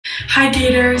Hi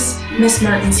Gators, Miss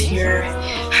Martin's here.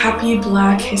 Happy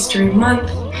Black History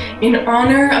Month. In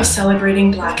honor of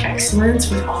celebrating Black excellence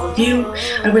with all of you,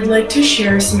 I would like to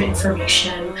share some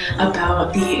information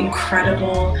about the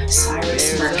incredible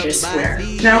Syrus Marcus Ware.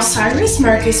 Now, Syrus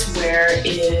Marcus Ware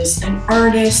is an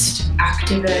artist,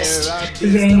 activist,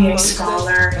 Vanier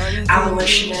scholar,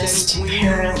 abolitionist,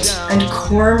 parent, and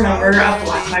core member of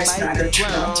Black Lives Matter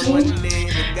Toronto.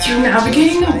 Through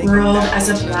navigating the world as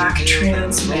a Black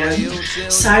trans man,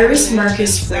 Syrus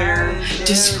Marcus Ware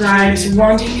describes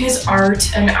wanting his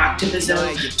art and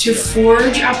activism to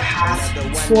forge a path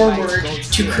forward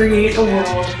to create a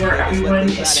world where everyone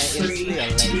is free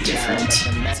to be different.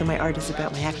 So my art is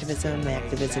about my activism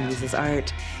uses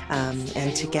art,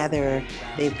 and together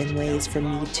they've been ways for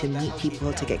me to meet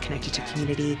people, to get connected to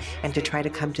community, and to try to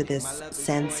come to this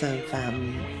sense of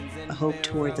hope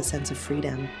towards a sense of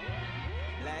freedom.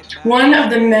 One of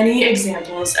the many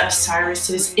examples of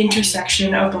Syrus's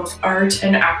intersection of both art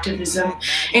and activism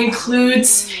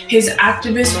includes his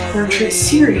activist portrait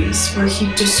series, where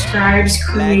he describes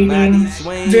creating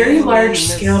very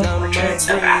large-scale portraits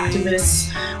of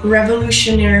activists,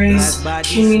 revolutionaries,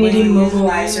 community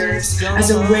mobilizers as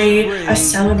a way of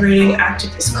celebrating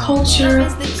activist culture,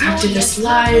 activist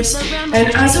lives,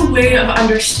 and as a way of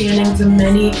understanding the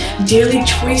many daily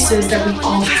choices that we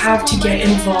all have to get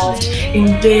involved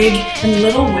in big and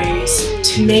little ways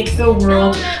to make the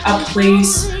world a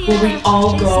place where we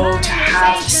all go to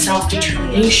have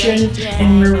self-determination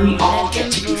and where we all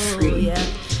get to be free.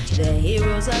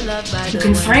 You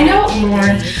can find out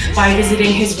more by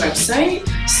visiting his website,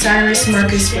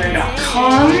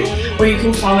 syrusmarcusware.com, or you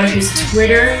can follow his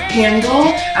Twitter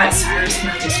handle at Syrus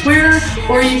Marcus Ware,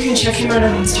 or you can check him out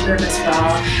on Instagram as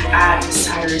well at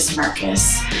Syrus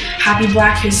Marcus. Happy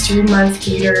Black History Month,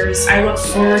 Gators. I look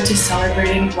forward to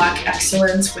celebrating Black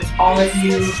excellence with all of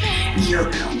you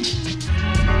year-round.